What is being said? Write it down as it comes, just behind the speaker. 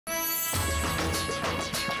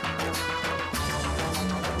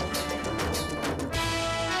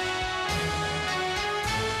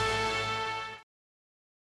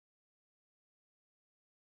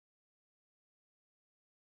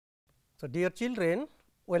So, dear children,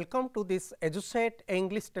 welcome to this EduSet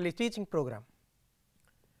English teleteaching program.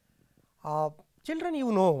 Children,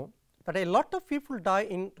 you know that a lot of people die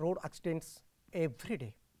in road accidents every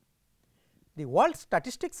day. The world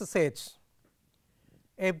statistics says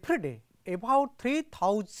every day about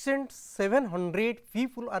 3,700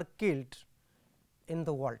 people are killed in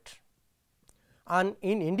the world, and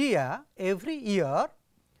in India every year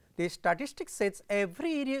the statistics says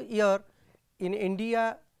every year in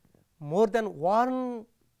India more than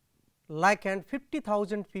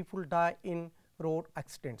 1,50,000 people die in road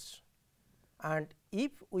accidents. And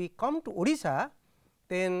if we come to Odisha,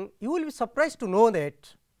 then you will be surprised to know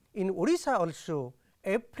that in Odisha also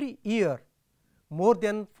every year more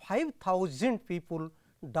than 5,000 people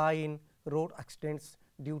die in road accidents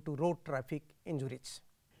due to road traffic injuries.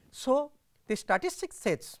 So, the statistics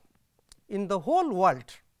says in the whole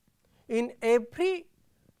world in every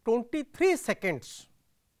 23 seconds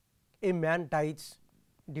a man dies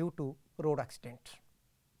due to road accident.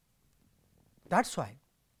 That is why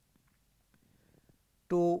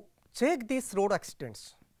to check these road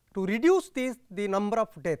accidents, to reduce the number of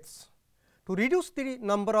deaths, to reduce the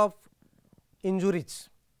number of injuries,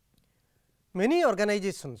 many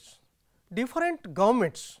organizations, different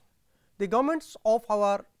governments, the governments of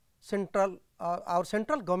our central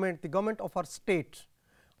government, the government of our state,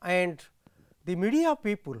 and the media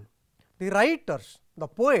people, the writers, the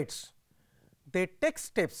poets, they take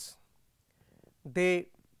steps, they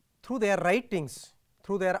through their writings,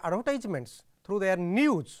 through their advertisements, through their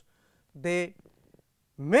news, they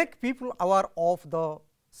make people aware of the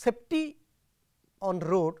safety on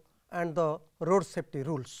road and the road safety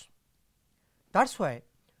rules. That is why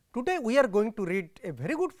today we are going to read a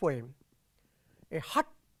very good poem, a heart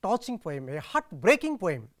touching poem, a heart breaking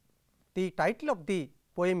poem. The title of the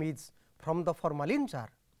poem is From the Formalin Jar,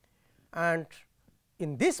 and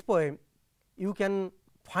in this poem you can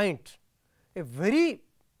find a very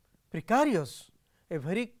precarious, a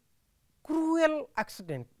very cruel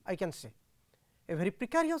accident, I can say, a very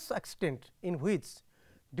precarious accident in which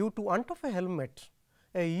due to want of a helmet,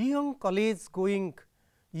 a young college going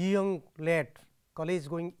young lad, college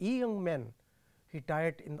going young man, he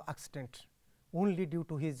died in the accident only due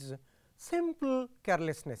to his simple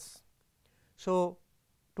carelessness. So,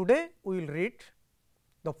 today we will read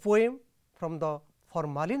the poem From the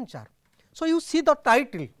Formalin Jar. So, you see the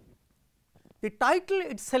title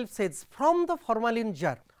itself says From the Formalin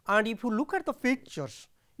Jar, and if you look at the pictures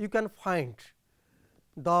you can find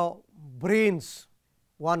the brains,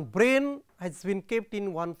 one brain has been kept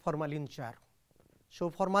in one formalin jar. So,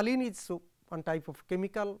 formalin is one type of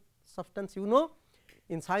chemical substance, you know,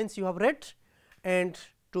 in science you have read, and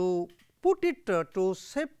to put it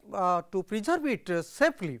to preserve it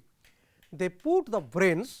safely, they put the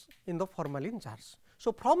brains in the formalin jars.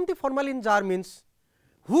 So, from the formalin jar means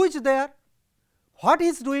who is there, what he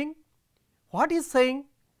is doing, what he is saying,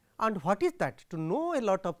 and what is that, to know a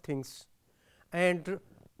lot of things. And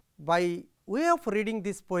by way of reading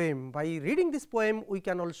this poem, we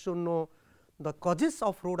can also know the causes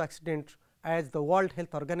of road accident. As the World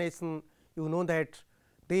Health Organization, you know that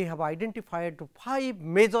they have identified 5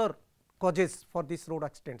 major causes for these road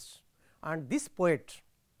accidents, and this poet,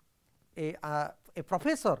 a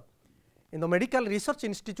professor in the Medical Research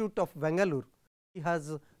Institute of Bangalore, he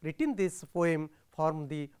has written this poem from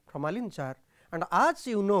the formalin jar. And as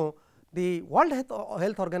you know, the World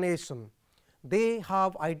Health Organization, they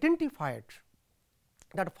have identified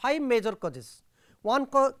that 5 major causes. One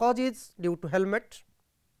cause is due to helmet,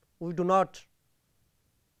 we do not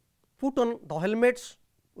put on the helmets,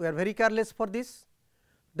 we are very careless for this.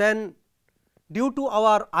 Then due to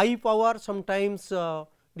our eye power, sometimes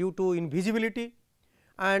due to invisibility,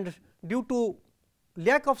 and due to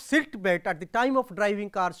lack of seat belt at the time of driving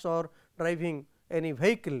cars or driving any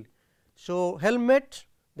vehicle. So, helmet,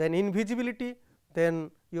 then invisibility,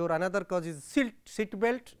 then your another cause is seat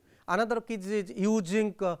belt, another cause is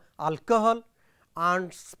using alcohol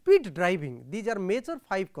and speed driving. These are major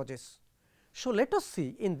 5 causes. So, let us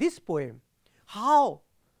see in this poem how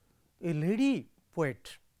a lady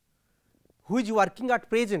poet who is working at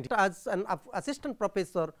present as an assistant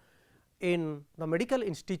professor in the medical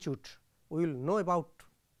institute, we will know about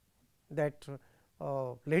that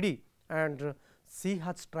lady, and she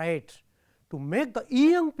has tried to make the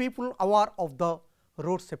young people aware of the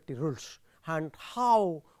road safety rules and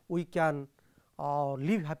how we can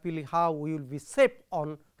live happily, how we will be safe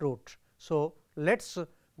on road. So, let us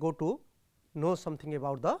go to know something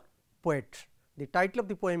about the poet. The title of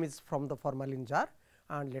the poem is From the Formalin Jar,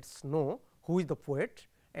 and let us know who is the poet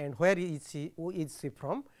and where is she, who is she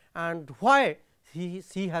from, and why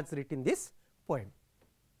she has written this poem.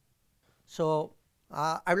 So,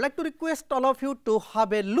 I would like to request all of you to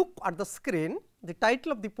have a look at the screen. The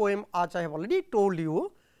title of the poem, as I have already told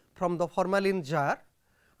you, from the Formalin jar,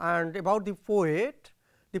 and about the poet.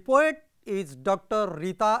 The poet is Dr.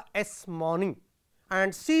 Rita S. Moni,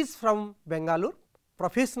 and she is from Bangalore.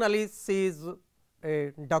 Professionally, she is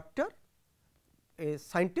a doctor, a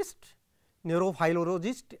scientist,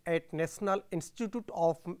 neurobiologist at National Institute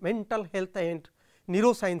of Mental Health and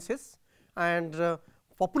Neurosciences, and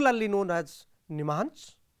popularly known as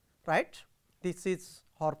Nimanj, right. This is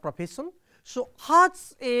her profession. So,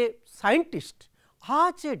 as a scientist,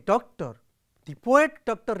 as a doctor, the poet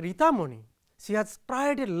Dr. Rita Moni, she has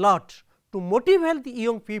tried a lot to motivate the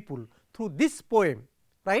young people through this poem,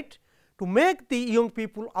 right, to make the young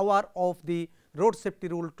people aware of the road safety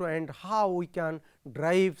rule and how we can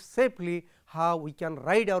drive safely, how we can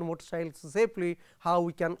ride our motorcycles safely, how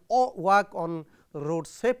we can walk on the road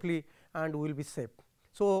safely, and we will be safe.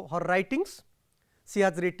 So, her writings, she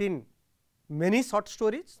has written many short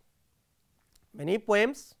stories, many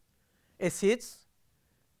poems, essays,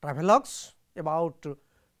 travelogues about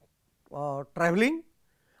traveling,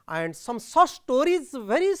 and some short stories,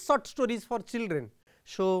 very short stories for children.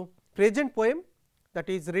 So, present poem that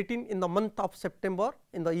is written in the month of September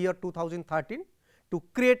in the year 2013 to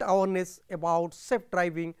create awareness about safe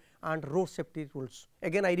driving and road safety rules.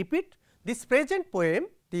 Again I repeat, this present poem,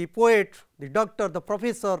 the poet, the doctor, the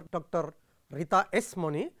professor Dr. Rita S.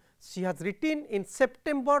 Moni, she has written in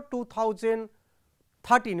September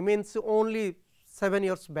 2013, means only 7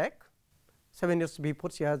 years back, 7 years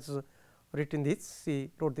before she has written this, she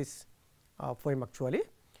wrote this poem actually,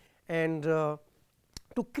 and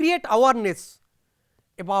to create awareness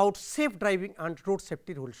about safe driving and road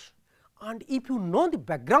safety rules. And if you know the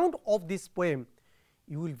background of this poem,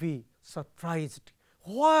 you will be surprised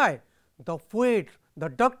why the poet, the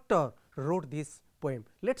doctor wrote this poem.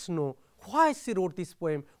 Let us know why she wrote this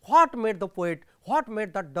poem, what made the poet, what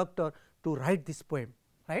made that doctor to write this poem,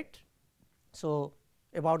 right. So,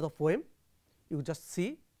 about the poem, you just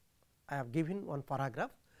see I have given one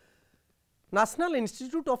paragraph. National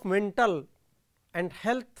Institute of Mental and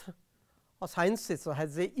Health Sciences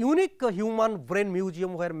has a unique human brain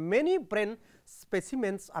museum where many brain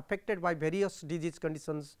specimens affected by various disease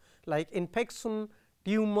conditions like infection,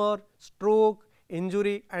 tumor, stroke,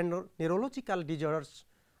 injury and neurological disorders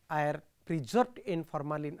are preserved in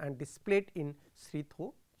formalin and displayed in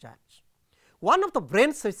Sritho jars. One of the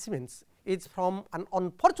brain specimens is from an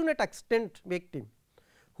unfortunate accident victim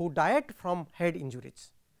who died from head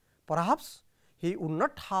injuries. Perhaps he would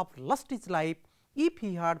not have lost his life if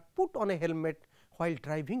he had put on a helmet while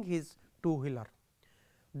driving his two-wheeler.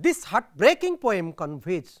 This heartbreaking poem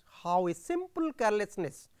conveys how a simple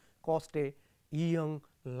carelessness cost a young,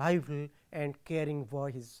 lively and caring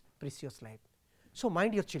boy his precious life. So, my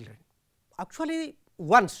dear children, actually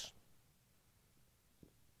once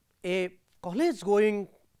a college going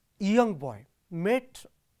young boy met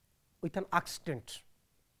with an accident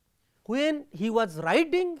when he was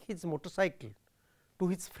riding his motorcycle to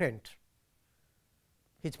his friend.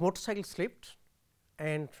 His motorcycle slipped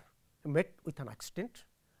and met with an accident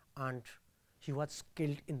and he was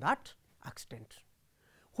killed in that accident.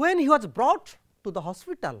 When he was brought to the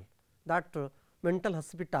hospital, that mental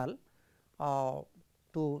hospital for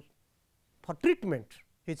treatment,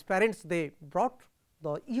 his parents they brought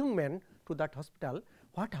the young man to that hospital.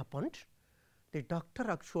 What happened? The doctor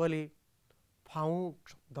actually found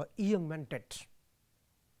the young man dead,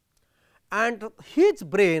 and his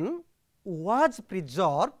brain was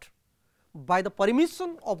preserved by the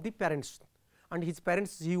permission of the parents, and his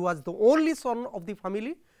parents, he was the only son of the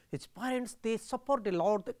family. His parents they suffered a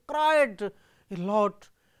lot, they cried a lot,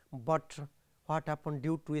 but what happened?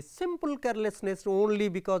 Due to a simple carelessness, only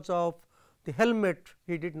because of the helmet,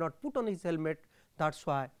 he did not put on his helmet, that is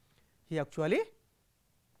why he actually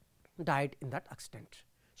died in that accident.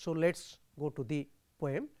 So, let us go to the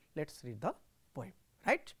poem, let us read the poem,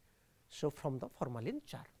 right. So, from the Formalin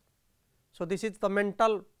jar. So, this is the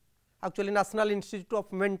mental, actually National Institute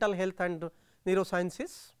of Mental Health and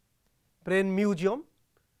Neurosciences brain museum,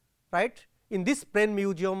 right. In this brain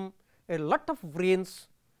museum, a lot of brains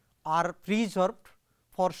are preserved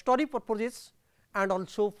for study purposes and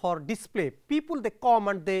also for display. People they come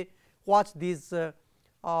and they watch these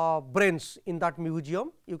brains in that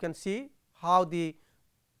museum. You can see how the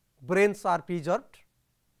brains are preserved.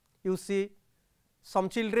 You see some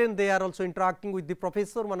children they are also interacting with the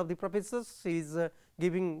professor, one of the professors is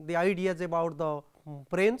giving the ideas about the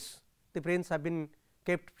brains. The brains have been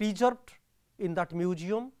kept preserved in that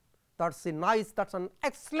museum. That is a nice, that is an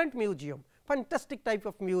excellent museum, fantastic type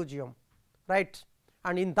of museum, right.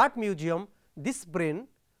 And in that museum, this brain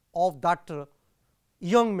of that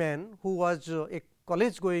young man who was a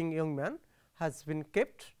college going young man has been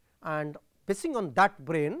kept, and basing on that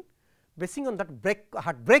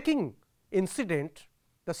heartbreaking incident,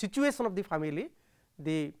 the situation of the family,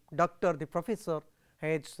 the doctor, the professor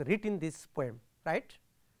has written this poem, right.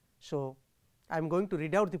 So, I am going to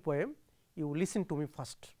read out the poem, you listen to me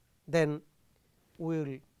first, then we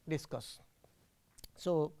will discuss.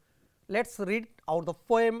 So, let us read out the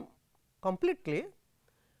poem completely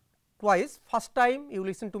twice. First time you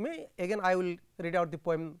listen to me, again I will read out the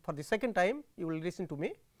poem for the second time, you will listen to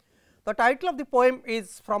me. The title of the poem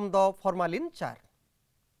is From the Formalin Jar.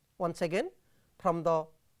 Once again, from the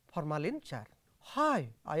formalin jar. Hi,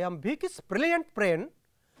 I am Vicky's brilliant friend,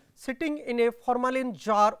 sitting in a formalin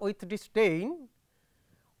jar with disdain,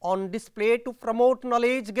 on display to promote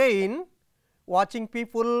knowledge gain, watching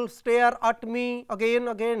people stare at me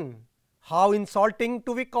again. How insulting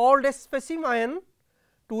to be called a specimen.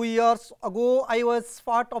 2 years ago I was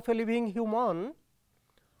part of a living human.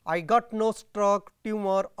 I got no stroke,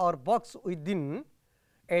 tumor or box within,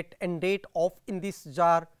 yet ended off in this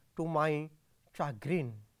jar to my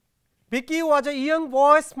chagrin. Vicky was a young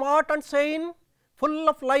boy, smart and sane, full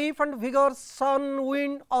of life and vigor, sun,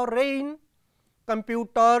 wind or rain.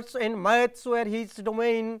 Computers and maths were his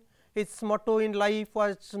domain. His motto in life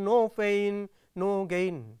was no pain, no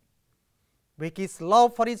gain. Vicky's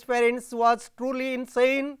love for his parents was truly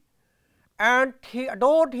insane, and he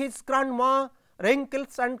adored his grandma,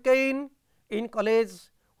 wrinkles and cane. In college,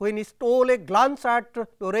 when he stole a glance at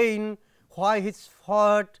Lorraine, why his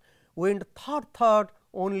heart went thud,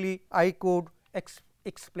 only I could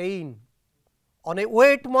explain. On a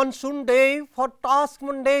wet monsoon day, for task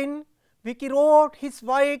mundane, Vicky rode his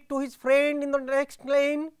bike to his friend in the next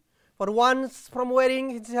lane. For once from wearing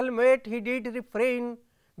his helmet he did refrain.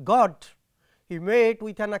 God, he met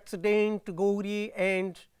with an accident, gory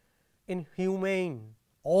and inhumane.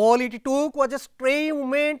 All it took was a stray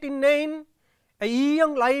moment in vain, a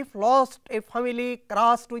young life lost, a family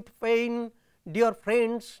crushed with pain. Dear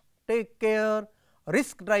friends, take care,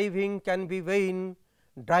 risk driving can be vain.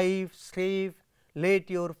 Drive safe, let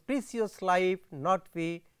your precious life not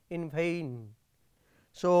be in vain.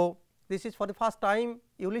 So, this is for the first time,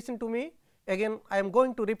 you listen to me. Again I am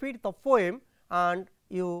going to repeat the poem and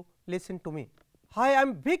you listen to me. Hi, I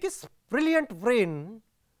am Vicky's brilliant brain,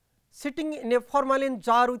 sitting in a formalin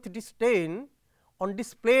jar with disdain, on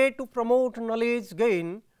display to promote knowledge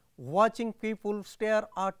gain, watching people stare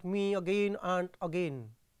at me again and again.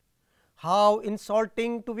 How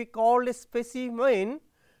insulting to be called a specimen.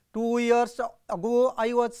 2 years ago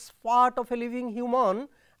I was part of a living human.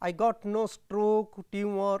 I got no stroke,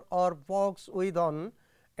 tumor or box within,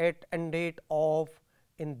 yet ended off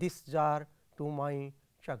in this jar to my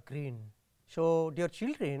chagrin. So, dear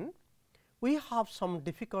children, we have some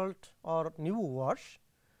difficult or new words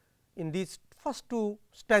in these first two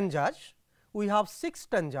stanzas. We have 6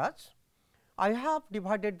 stanzas. I have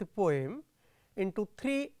divided the poem into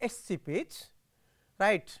 3 SCPs,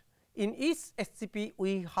 right. In each SCP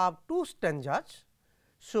we have 2 stanzas.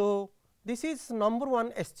 So, this is number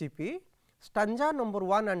 1 SCP, stanza number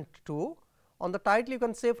 1 and 2. On the title you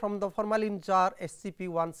can say from the formalin jar SCP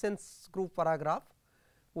 1 sense group paragraph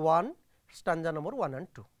 1, stanza number 1 and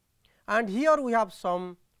 2. And here we have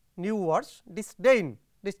some new words, disdain.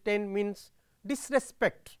 Disdain means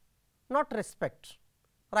disrespect, not respect,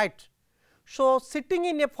 right. So, sitting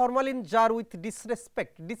in a formalin jar with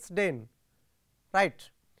disrespect, disdain, right.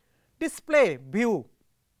 Display, view,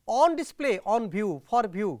 on display, on view, for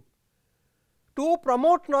view. To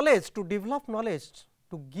promote knowledge, to develop knowledge,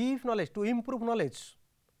 to give knowledge, to improve knowledge,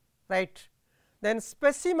 right. Then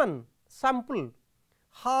specimen, sample,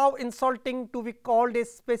 how insulting to be called a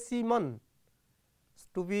specimen,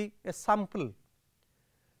 to be a sample.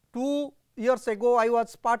 2 years ago I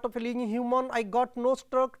was part of a living human, I got no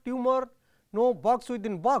stroke, tumor, no box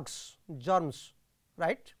within box, germs,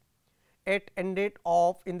 right. It ended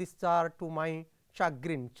off in this jar to my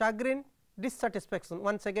chagrin. Chagrin, dissatisfaction.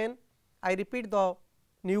 Once again I repeat the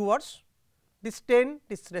new words, disdain,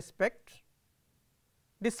 disrespect,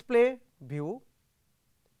 display, view,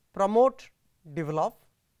 promote, develop,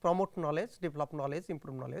 promote knowledge, develop knowledge,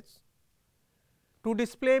 improve knowledge. To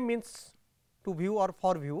display means to view or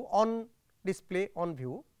for view, on display, on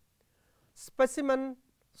view, specimen,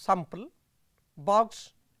 sample,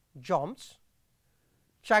 box, germs,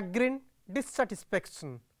 chagrin,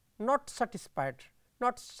 dissatisfaction, not satisfied,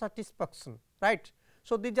 not satisfaction, right.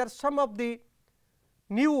 So, these are some of the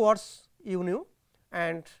new words you knew,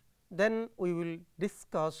 and then we will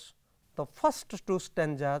discuss the first 2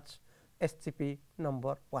 stanzas SCP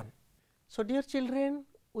number 1. So, dear children,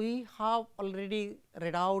 we have already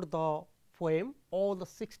read out the poem, all the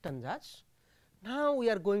 6 stanzas. Now, we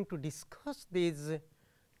are going to discuss these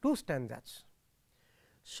 2 stanzas.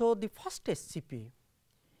 So, the first SCP,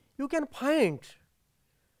 you can find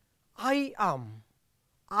I am,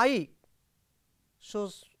 I. So,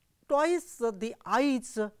 twice the I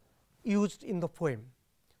is used in the poem.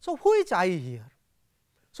 So, who is I here?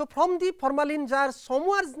 So, from the formalin jar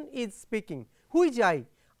someone is speaking. Who is I?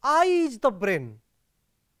 I is the brain.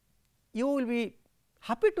 You will be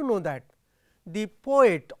happy to know that the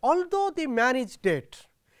poet, although the man is dead,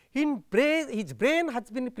 his brain has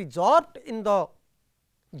been preserved in the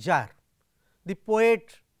jar. The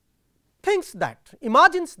poet thinks that,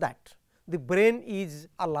 imagines that the brain is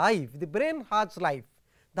alive, the brain has life.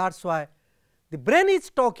 That is why the brain is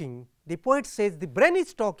talking. The poet says the brain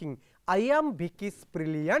is talking, I am Vicky's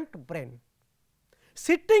brilliant brain.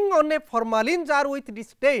 Sitting on a formalin jar with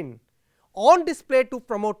disdain, on display to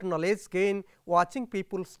promote knowledge gain, watching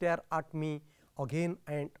people stare at me again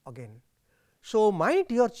and again. So, my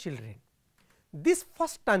dear children, this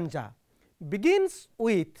first stanza begins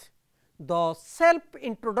with the self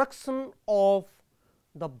introduction of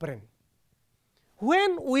the brain.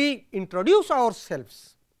 When we introduce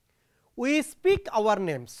ourselves, we speak our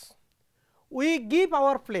names, we give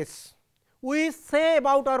our place, we say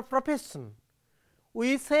about our profession,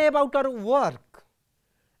 we say about our work,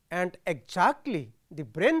 and exactly the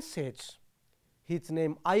brain says his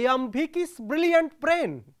name, I am Vicky's brilliant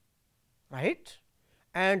brain, right.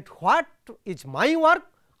 And what is my work?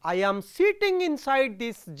 I am sitting inside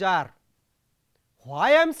this jar. Why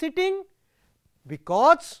I am sitting?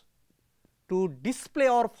 Because to display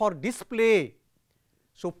or for display.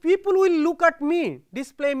 So, people will look at me,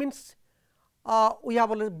 display means we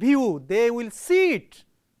have a view, they will see it,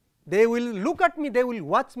 they will look at me, they will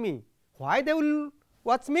watch me. Why they will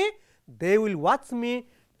watch me? They will watch me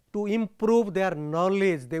to improve their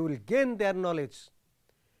knowledge, they will gain their knowledge.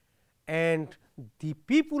 And the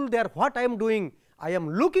people there, what I am doing? I am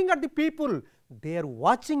looking at the people, they are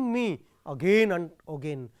watching me again and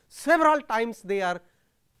again, several times they are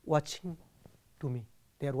watching to me,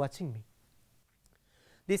 they are watching me.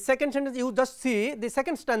 The second sentence you just see, the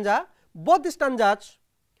second stanza, both the stanzas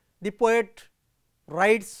the poet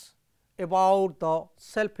writes about the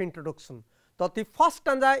self introduction. So, the first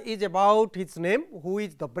stanza is about his name, who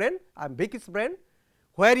is the brain, I am Vicky's brain,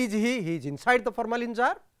 where is he? He is inside the formalin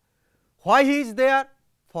jar, why he is there?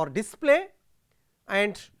 For display,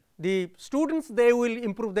 and the students they will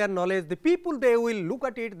improve their knowledge, the people they will look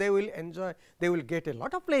at it, they will enjoy, they will get a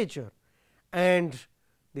lot of pleasure. And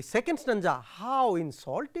the second stanza, how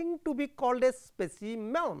insulting to be called a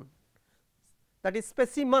specimen, that is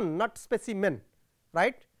specimen, not specimen,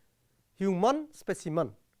 right, human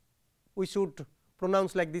specimen, we should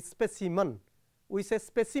pronounce like this specimen, we say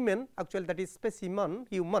specimen, actually that is specimen,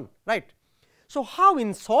 human, right. So, how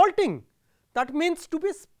insulting, that means to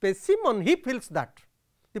be specimen, he feels that,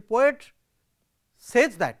 the poet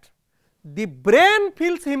says that the brain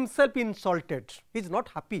feels himself insulted, he is not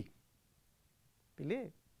happy.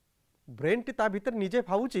 Brain T ता भीतर निजे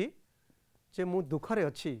भावुची जे मु दुखरे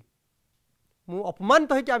अछि, मु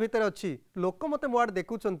अपमानित होइके आ भीतर अछि, लोक मते मोआड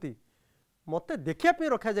देखुचंती, मते देखिया पे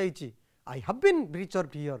रखा जाईची, I have been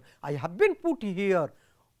reserved here, I have been put here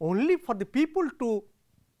only for the people to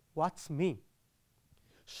watch me.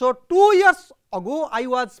 So, 2 years ago I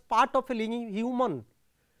was part of a living human.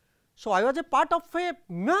 So, I was a part of a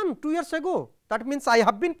man 2 years ago, that means I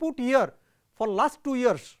have been put here for last 2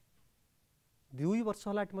 years. 2 वर्ष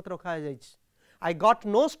होला मत रखा जाइछ. I got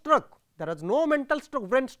no stroke, there was no mental stroke,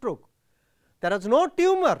 brain stroke, there was no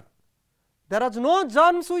tumor, there was no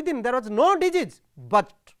germs within, there was no disease,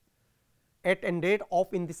 but it ended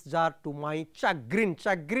up in this jar to my chagrin.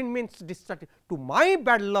 Chagrin means dissatisfaction, to my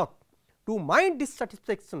bad luck, to my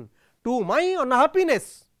dissatisfaction, to my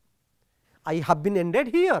unhappiness. I have been ended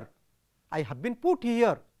here, I have been put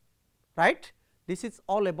here, right. This is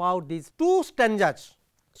all about these 2 stanzas.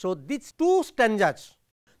 So, these 2 stanzas,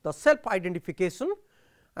 the self identification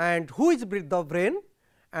and who is the brain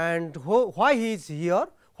and why he is here,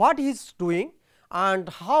 what he is doing and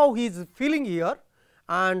how he is feeling here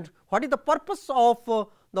and what is the purpose of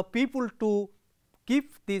the people to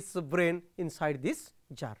keep this brain inside this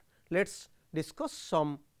jar. Let us discuss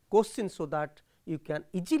some questions so that you can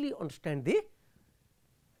easily understand the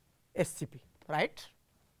SCP, right.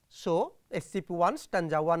 So, SCP 1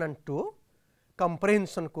 stanza 1 and 2.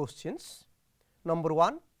 Comprehension questions. Number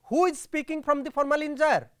 1, who is speaking from the formalin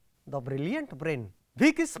jar? The brilliant brain,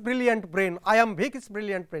 Vicky's brilliant brain, I am Vicky's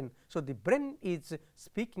brilliant brain. So, the brain is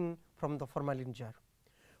speaking from the formalin jar.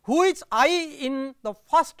 Who is I in the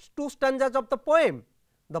first 2 stanzas of the poem?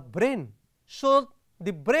 the brain. So,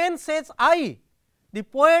 the brain says I, the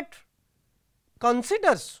poet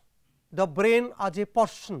considers the brain as a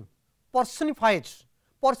person, personifies,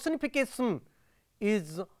 personification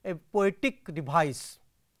is a poetic device.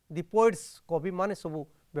 The poets कवि माने सब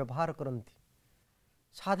व्यवहार करती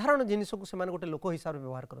साधारण जिनिस को से गोटे लोक हिसाब से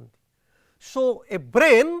व्यवहार करती. So, a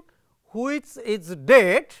brain which is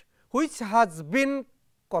dead, which has been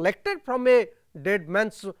collected from a dead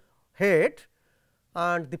man's head,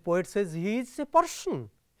 and the poet says he is a person,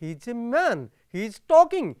 he is a man, he is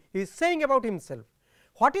talking, he is saying about himself.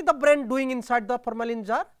 What is the brain doing inside the formalin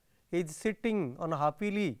jar? He is sitting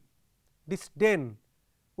unhappily, disdain,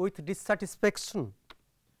 with dissatisfaction.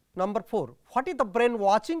 Number 4, what is the brain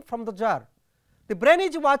watching from the jar? The brain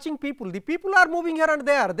is watching people, the people are moving here and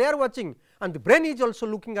there, they are watching, and the brain is also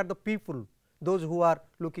looking at the people, those who are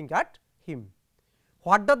looking at him.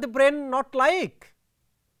 What does the brain not like?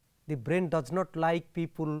 The brain does not like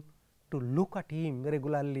people to look at him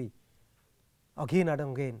regularly, again and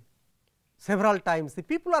again. Several times the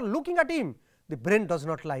people are looking at him, the brain does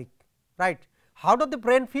not like, right. How does the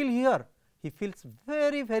brain feel here? He feels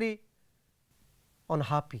very, very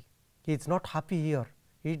unhappy, he is not happy here,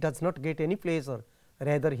 he does not get any pleasure,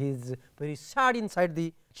 rather he is very sad inside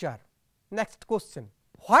the jar. Next question,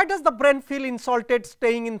 why does the brain feel insulted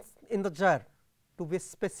staying in the jar? To be a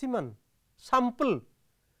specimen, sample.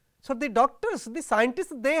 So, the doctors, the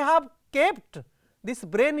scientists, they have kept this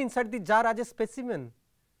brain inside the jar as a specimen.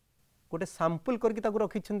 गोटे sample करके ताकू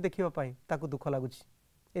रखिछन देखिबा पई ताकू दुख लागुछि,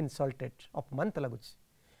 insulted, अपमानित लागुछि.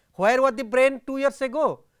 Where was the brain 2 years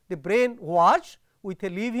ago? The brain was with a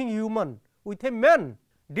living human, with a man.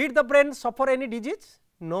 Did the brain suffer any disease?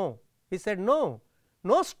 No. He said no,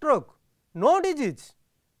 no stroke, no disease,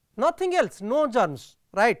 nothing else, no germs,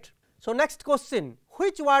 right. So, next question,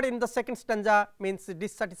 which word in the second stanza means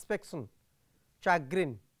dissatisfaction?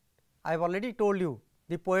 Chagrin. I have already told you,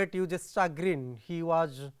 the poet uses chagrin, he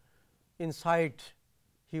was inside,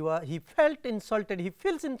 he felt insulted, he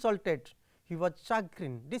feels insulted, he was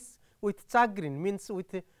chagrin. This with chagrin means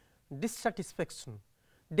with dissatisfaction.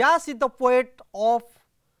 Dash is the poet of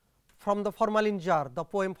from the formalin jar, the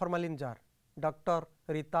poem Formalin Jar, Dr.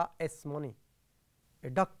 Rita S. Moni, a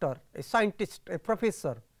doctor, a scientist, a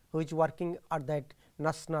professor who is working at that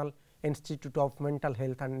National Institute of Mental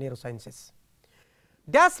Health and Neurosciences.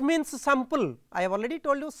 Dash means sample, I have already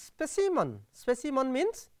told you specimen, specimen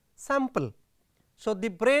means sample. So, the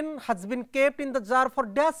brain has been kept in the jar for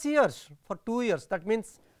dash years, for 2 years, that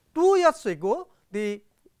means 2 years ago the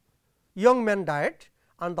young man died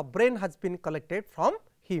and the brain has been collected from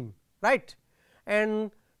him, right.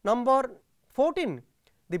 And number 14,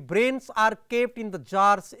 the brains are kept in the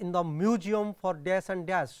jars in the museum for dash and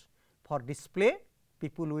dash, for display,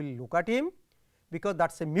 people will look at him because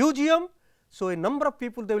that is a museum. So, a number of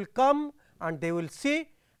people they will come and they will see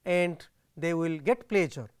and they will get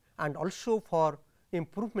pleasure, and also for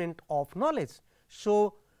improvement of knowledge.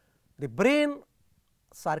 So, the brains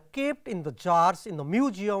are kept in the jars in the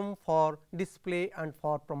museum for display and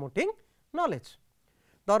for promoting knowledge.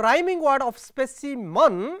 The rhyming word of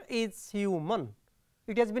specimen is human.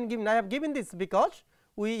 It has been given, I have given this because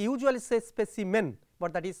we usually say specimen,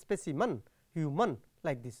 but that is specimen, human,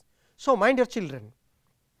 like this. So, my dear children,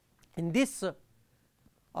 in this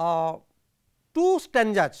 2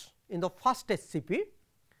 stanzas in the first SCP,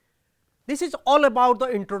 this is all about the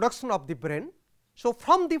introduction of the brain. So,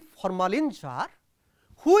 from the formalin jar,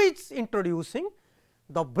 who is introducing?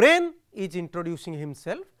 The brain is introducing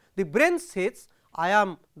himself. The brain says, I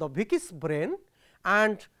am the Vicky's brain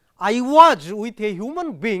and I was with a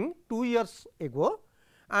human being 2 years ago,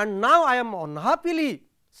 and now I am unhappily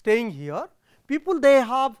staying here. People they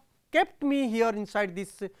have kept me here inside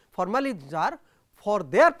this formalin jar for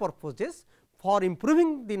their purposes, for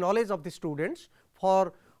improving the knowledge of the students,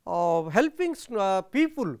 for helping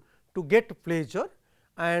people to get pleasure,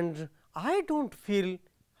 and I do not feel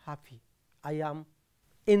happy. I am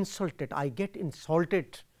insulted, I get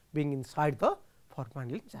insulted being inside the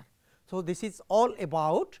formalin jar. So, this is all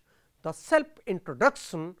about the self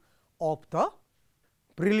introduction of the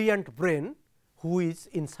brilliant brain who is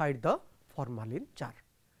inside the formalin jar.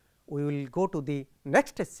 We will go to the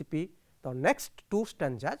next SCP, the next 2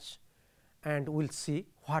 stanzas, and we will see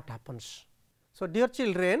what happens. So, dear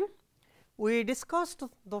children, we discussed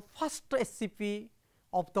the first SCP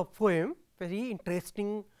of the poem, very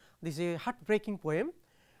interesting, this is a heartbreaking poem,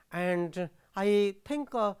 and I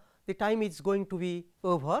think the time is going to be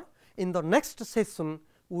over. In the next session,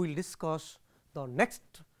 we will discuss the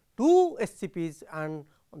next 2 SCPs and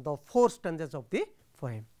the 4 stanzas of the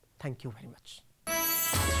poem. Thank you very much.